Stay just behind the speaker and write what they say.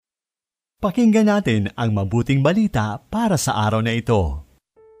Pakinggan natin ang mabuting balita para sa araw na ito.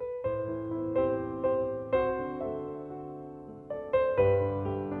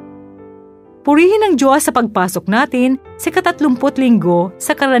 Purihin ang Diyos sa pagpasok natin sa 30 linggo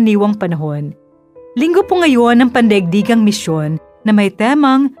sa karaniwang panahon. Linggo po ngayon ng pandaigdigang misyon na may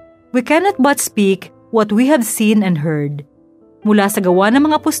temang We Cannot But Speak What We Have Seen and Heard. Mula sa Gawa ng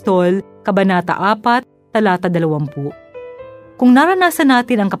mga Apostol, Kabanata 4, Talata 20. Kung naranasan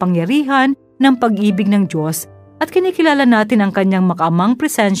natin ang kapangyarihan ng pag-ibig ng Diyos at kinikilala natin ang kanyang makaamang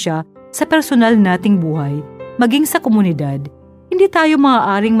presensya sa personal nating buhay, maging sa komunidad, hindi tayo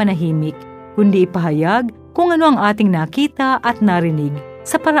maaaring manahimik, kundi ipahayag kung ano ang ating nakita at narinig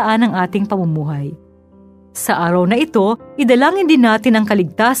sa paraan ng ating pamumuhay. Sa araw na ito, idalangin din natin ang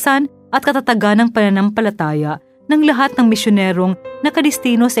kaligtasan at katatagan ng pananampalataya ng lahat ng misyonerong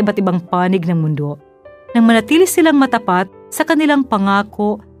nakadestino sa iba't ibang panig ng mundo, nang manatili silang matapat sa kanilang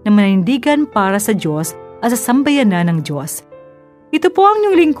pangako na manindigan para sa Diyos at sa sambayanan ng Diyos. Ito po ang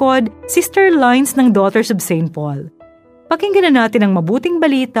inyong lingkod, Sister Lines ng Daughters of St. Paul. Pakinggan na natin ang mabuting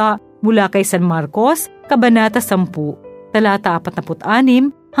balita mula kay San Marcos, Kabanata 10, Talata 46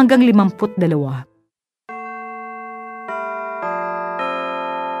 hanggang 52.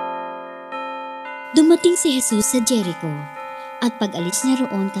 Dumating si Jesus sa Jericho, at pag-alis niya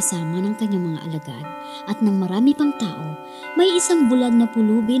roon kasama ng kanyang mga alagad at ng marami pang tao, may isang bulag na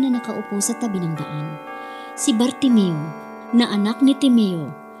pulubi na nakaupo sa tabi ng daan. Si Bartimeo, na anak ni Timeo.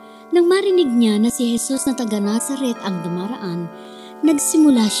 Nang marinig niya na si Jesus na taga Nazaret ang dumaraan,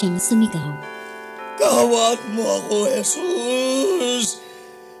 nagsimula siyang sumigaw. Kaawaan mo ako, Jesus!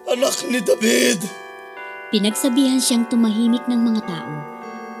 Anak ni David! Pinagsabihan siyang tumahimik ng mga tao,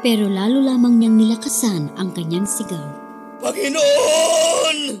 pero lalo lamang niyang nilakasan ang kanyang sigaw.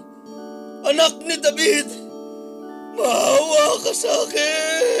 Panginoon! Anak ni David! Maawa ka sa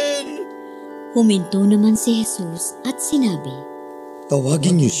akin! Huminto naman si Jesus at sinabi,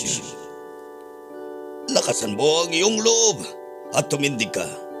 Tawagin niyo siya. Lakasan mo ang iyong loob at tumindig ka.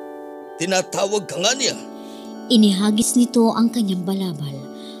 Tinatawag ka nga niya. Inihagis nito ang kanyang balabal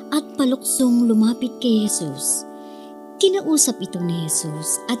at paluksong lumapit kay Jesus. Kinausap ito ni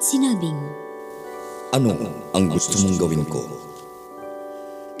Jesus at sinabing, Ano ang gusto mong gawin ko?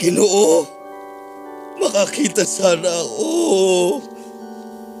 Ginoo, makakita sana ako.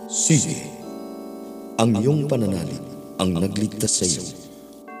 Sige, ang iyong pananalig ang nagligtas sa iyo.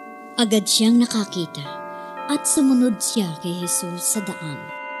 Agad siyang nakakita at sumunod siya kay Jesus sa daan.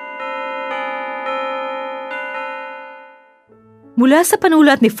 Mula sa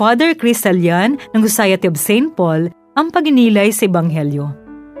panulat ni Father Chris Salyan ng Society of St. Paul, ang paginilay sa Ebanghelyo.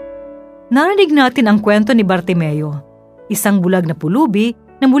 Narinig natin ang kwento ni Bartimeo, isang bulag na pulubi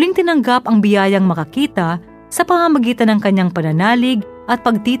na muling tinanggap ang biyayang makakita sa pamamagitan ng kanyang pananalig at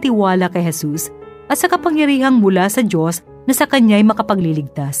pagtitiwala kay Jesus at sa kapangyarihang mula sa Diyos na sa kanya'y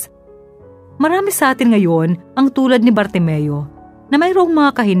makapagliligtas. Marami sa atin ngayon ang tulad ni Bartimeo na mayroong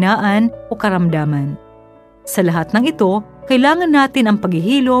mga kahinaan o karamdaman. Sa lahat ng ito, kailangan natin ang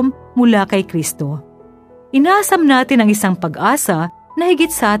paghihilom mula kay Kristo. Inaasam natin ang isang pag-asa na higit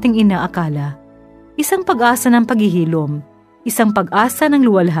sa ating inaakala. Isang pag-asa ng paghihilom, isang pag-asa ng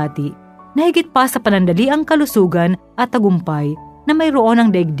luwalhati, na higit pa sa panandaliang kalusugan at tagumpay na mayroon ang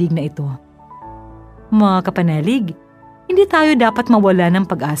daigdig na ito. Mga kapanalig, hindi tayo dapat mawala ng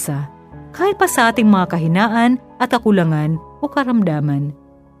pag-asa, kahit pa sa ating mga kahinaan at kakulangan o karamdaman,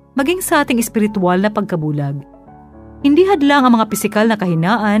 maging sa ating espiritual na pagkabulag. Hindi hadlang ang mga pisikal na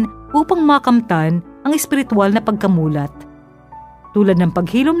kahinaan upang makamtan ang espiritual na pagkamulat. Tulad ng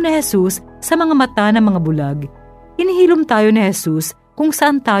paghilom ni Jesus sa mga mata ng mga bulag, inihilom tayo ni Jesus kung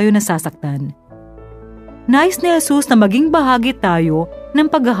saan tayo nasasaktan. Nais ni Jesus na maging bahagi tayo ng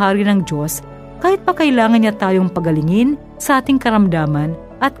paghahari ng Diyos kahit pa kailangan niya tayong pagalingin sa ating karamdaman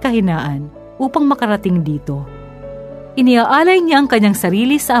at kahinaan upang makarating dito. Iniaalay niya ang kanyang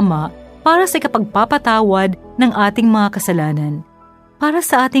sarili sa Ama para sa ikapagpapatawad ng ating mga kasalanan, para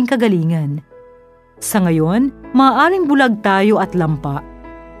sa ating kagalingan. Sa ngayon, maaaring bulag tayo at lampa,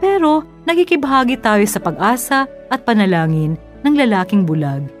 pero nagkikibahagi tayo sa pag-asa at panalangin ng lalaking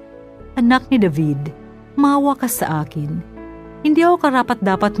bulag. Anak ni David, maawa ka sa akin. Hindi ako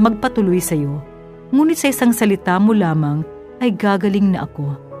karapat-dapat magpatuloy sa iyo, ngunit sa isang salita mo lamang ay gagaling na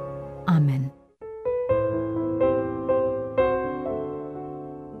ako. Amen.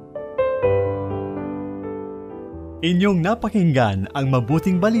 Inyong napakinggan ang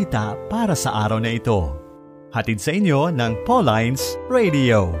mabuting balita para sa araw na ito. Hatid sa inyo ng Paulines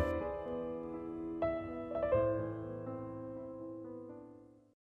Radio.